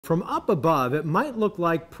From up above, it might look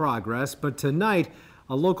like progress, but tonight,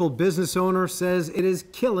 a local business owner says it is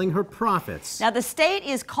killing her profits. Now, the state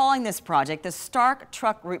is calling this project the Starke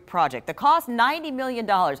Truck Route Project. The cost, $90 million.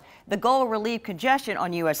 The goal will relieve congestion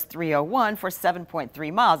on US 301 for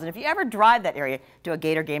 7.3 miles. And if you ever drive that area to a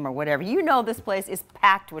Gator game or whatever, you know this place is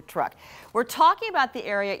packed with truck. We're talking about the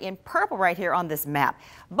area in purple right here on this map.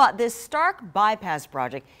 But this Starke Bypass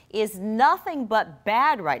project is nothing but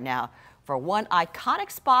bad right now for one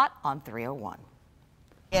iconic spot on 301.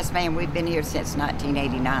 Yes, ma'am, we've been here since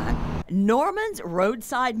 1989. Norman's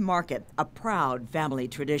Roadside Market, a proud family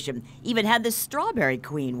tradition, even had the Strawberry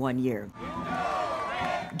Queen one year.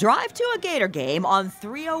 Drive to a Gator game on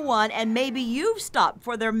 301 and maybe you've stopped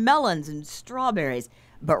for their melons and strawberries.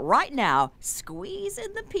 But right now,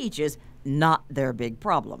 squeezing the peaches, not their big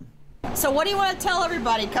problem. So what do you want to tell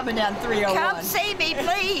everybody coming down 301? Come see me,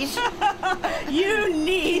 please. You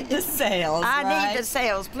need the sales, I need the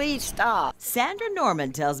sales. Please stop. Sandra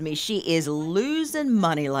Norman tells me she is losing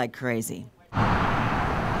money like crazy.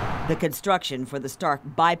 The construction for the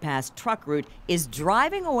Starke Bypass truck route is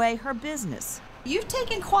driving away her business. You've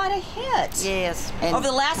taken quite a hit. Yes. Over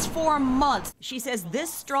the last 4 months, she says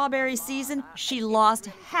this strawberry season, she lost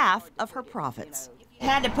half of her profits.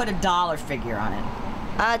 Had to put a dollar figure on it.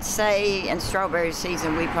 I'd say in strawberry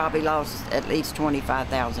season, we probably lost at least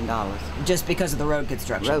 $25,000. Just because of the road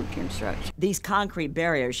construction? Road construction. These concrete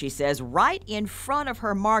barriers, she says, right in front of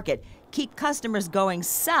her market, keep customers going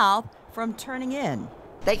south from turning in.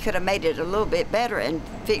 They could have made it a little bit better and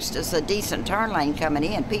fixed us a decent turn lane coming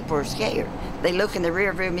in. People are scared. They look in the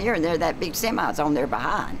rearview mirror and there that big semi's on there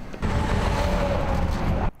behind.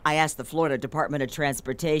 I asked the Florida Department of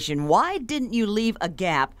Transportation, why didn't you leave a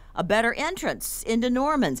gap, a better entrance into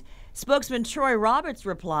Norman's? Spokesman Troy Roberts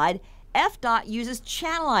replied, FDOT uses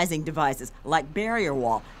channelizing devices like barrier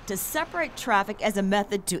wall to separate traffic as a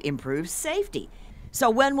method to improve safety. So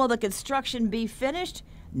when will the construction be finished?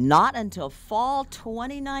 Not until fall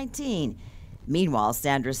 2019. Meanwhile,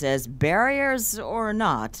 Sandra says, barriers or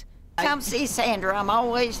not. Come see Sandra, I'm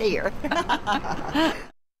always here.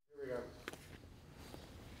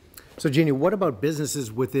 So, Jeannie, what about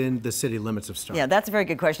businesses within the city limits of Starke? Yeah, that's a very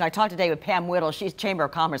good question. I talked today with Pam Whittle. She's Chamber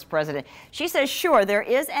of Commerce president. She says, sure, there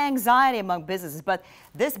is anxiety among businesses, but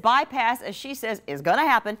this bypass, as she says, is going to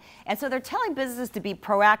happen. And so they're telling businesses to be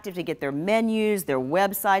proactive to get their menus, their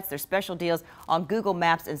websites, their special deals on Google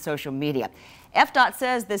Maps and social media. FDOT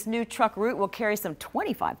says this new truck route will carry some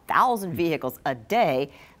 25,000 vehicles a day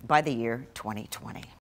by the year 2020.